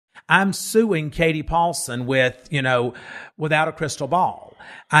I'm suing Katie Paulson with, Without a Crystal Ball.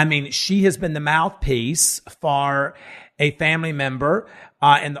 I mean, she has been the mouthpiece for a family member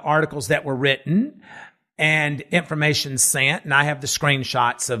in the articles that were written and information sent. And I have the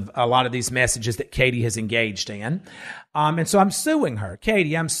screenshots of a lot of these messages that Katie has engaged in. And so I'm suing her.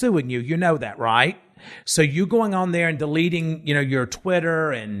 Katie, I'm suing you. You know that, right? So you going on there and deleting, your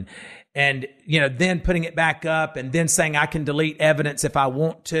Twitter and then putting it back up and then saying I can delete evidence if I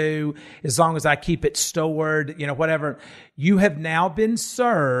want to, as long as I keep it stored, whatever. You have now been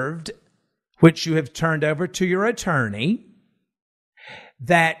served, which you have turned over to your attorney,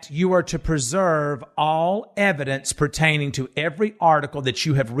 that you are to preserve all evidence pertaining to every article that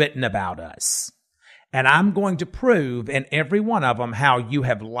you have written about us. And I'm going to prove in every one of them how you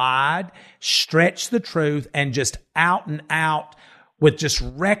have lied, stretched the truth, and just out and out with just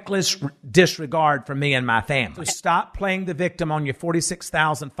reckless disregard for me and my family. So stop playing the victim on your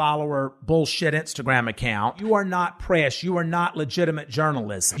 46,000 follower bullshit Instagram account. You are not press. You are not legitimate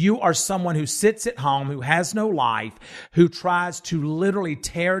journalism. You are someone who sits at home, who has no life, who tries to literally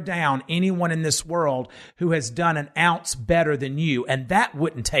tear down anyone in this world who has done an ounce better than you. And that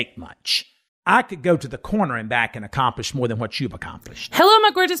wouldn't take much. I could go to the corner and back and accomplish more than what you've accomplished. Hello, my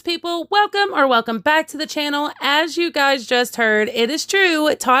gorgeous people. Welcome back to the channel. As you guys just heard, it is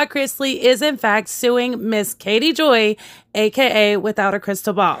true. Todd Chrisley is in fact suing Miss Katie Joy, aka Without a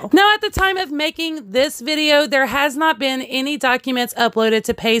Crystal Ball. Now, at the time of making this video, there has not been any documents uploaded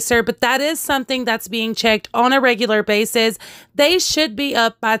to Pacer, but that is something that's being checked on a regular basis. They should be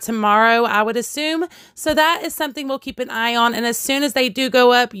up by tomorrow, I would assume. So that is something we'll keep an eye on. And as soon as they do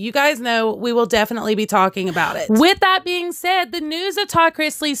go up, you guys know we will definitely be talking about it. With that being said, the news of Todd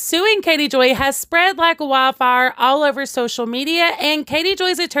Chrisley suing Katie Joy has spread like a wildfire all over social media, and Katie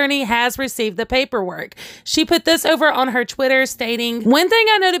Joy's attorney has received the paperwork. She put this over on her Twitter stating, "One thing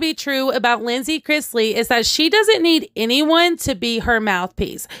I know to be true about Lindsay Chrisley is that she doesn't need anyone to be her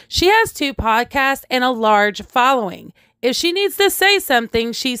mouthpiece. She has 2 podcasts and a large following. If she needs to say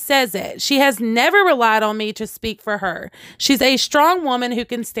something, she says it. She has never relied on me to speak for her. She's a strong woman who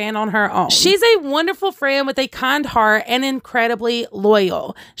can stand on her own. She's a wonderful friend with a kind heart and incredibly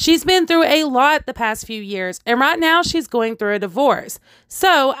loyal. She's been through a lot the past few years, and right now she's going through a divorce.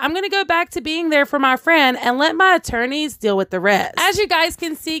 So I'm going to go back to being there for my friend and let my attorneys deal with the rest." As you guys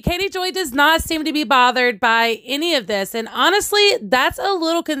can see, Katie Joy does not seem to be bothered by any of this, and honestly, that's a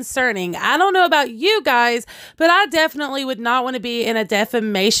little concerning. I don't know about you guys, but I definitely would not want to be in a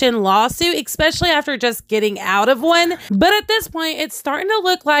defamation lawsuit, especially after just getting out of one. But at this point, it's starting to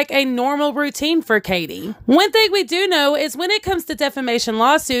look like a normal routine for Katie. One thing we do know is when it comes to defamation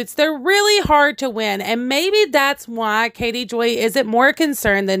lawsuits, they're really hard to win, and maybe that's why Katie Joy isn't more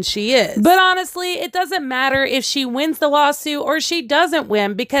concerned than she is. But honestly, it doesn't matter if she wins the lawsuit or she doesn't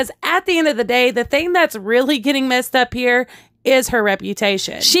win, because at the end of the day, the thing that's really getting messed up here is her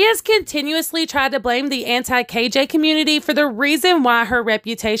reputation. She has continuously tried to blame the anti-KJ community for the reason why her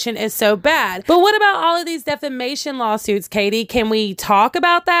reputation is so bad. But what about all of these defamation lawsuits, Katie? Can we talk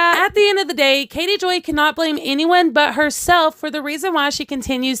about that? At the end of the day, Katie Joy cannot blame anyone but herself for the reason why she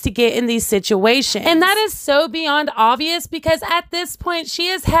continues to get in these situations. And that is so beyond obvious, because at this point, she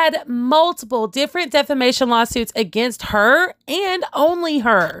has had multiple different defamation lawsuits against her and only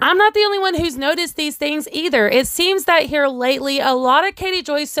her. I'm not the only one who's noticed these things either. It seems that here lately, a lot of Katie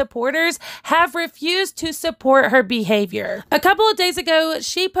Joy's supporters have refused to support her behavior. A couple of days ago,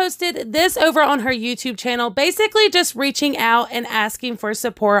 she posted this over on her YouTube channel, basically just reaching out and asking for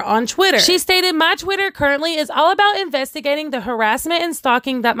support on Twitter. She stated, "My Twitter currently is all about investigating the harassment and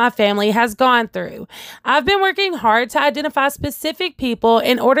stalking that my family has gone through. I've been working hard to identify specific people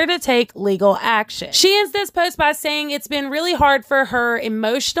in order to take legal action." She ends this post by saying it's been really hard for her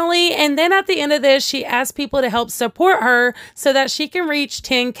emotionally, and then at the end of this, she asked people to help support her so that she can reach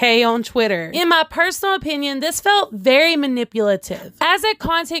 10K on Twitter. In my personal opinion, this felt very manipulative. As a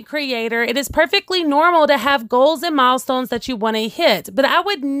content creator, it is perfectly normal to have goals and milestones that you want to hit, but I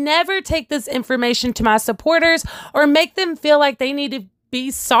would never take this information to my supporters or make them feel like they need to be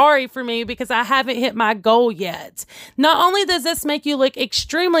sorry for me because I haven't hit my goal yet. Not only does this make you look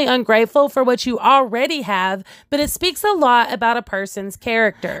extremely ungrateful for what you already have, but it speaks a lot about a person's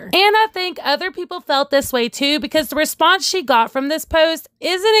character. And I think other people felt this way too, because the response she got from this post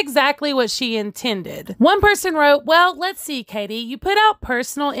isn't exactly what she intended. One person wrote, "Well, let's see, Katie, you put out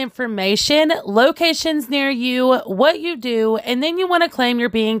personal information, locations near you, what you do, and then you want to claim you're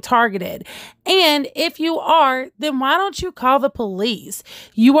being targeted. And if you are, then why don't you call the police?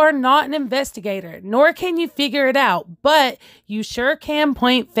 You are not an investigator, nor can you figure it out, but you sure can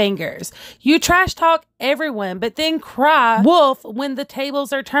point fingers. You trash talk everyone, but then cry wolf when the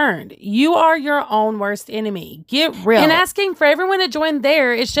tables are turned. You are your own worst enemy. Get real. And asking for everyone to join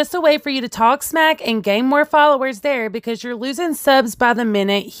there is just a way for you to talk smack and gain more followers there because you're losing subs by the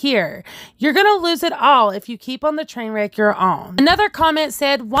minute here. You're going to lose it all if you keep on the train wreck you're on. Another comment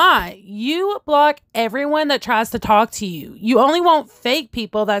said, why? You block everyone that tries to talk to you. You only want fake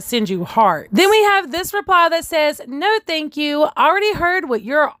people that send you hearts. Then we have this reply that says, no thank you. Already heard what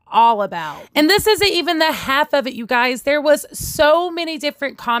you're all about. And this isn't even the half of it, you guys. There was so many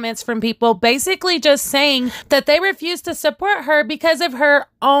different comments from people basically just saying that they refuse to support her because of her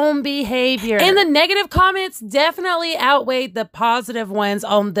own behavior. And the negative comments definitely outweighed the positive ones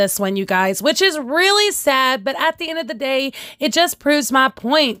on this one, you guys, which is really sad. But at the end of the day, it just proves my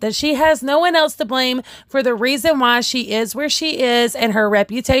point that she has no one else to blame for the reason why she is where she is and her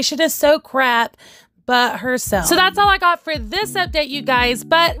reputation is so crap but herself. So that's all I got for this update, you guys,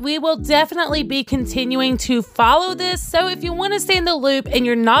 but we will definitely be continuing to follow this. So if you want to stay in the loop and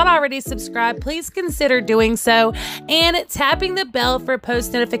you're not already subscribed, please consider doing so and tapping the bell for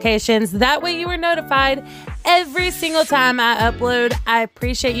post notifications. That way you are notified every single time I upload. I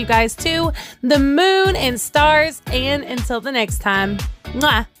appreciate you guys too. The moon and stars, and until the next time,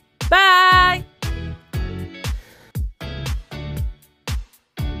 mwah, bye.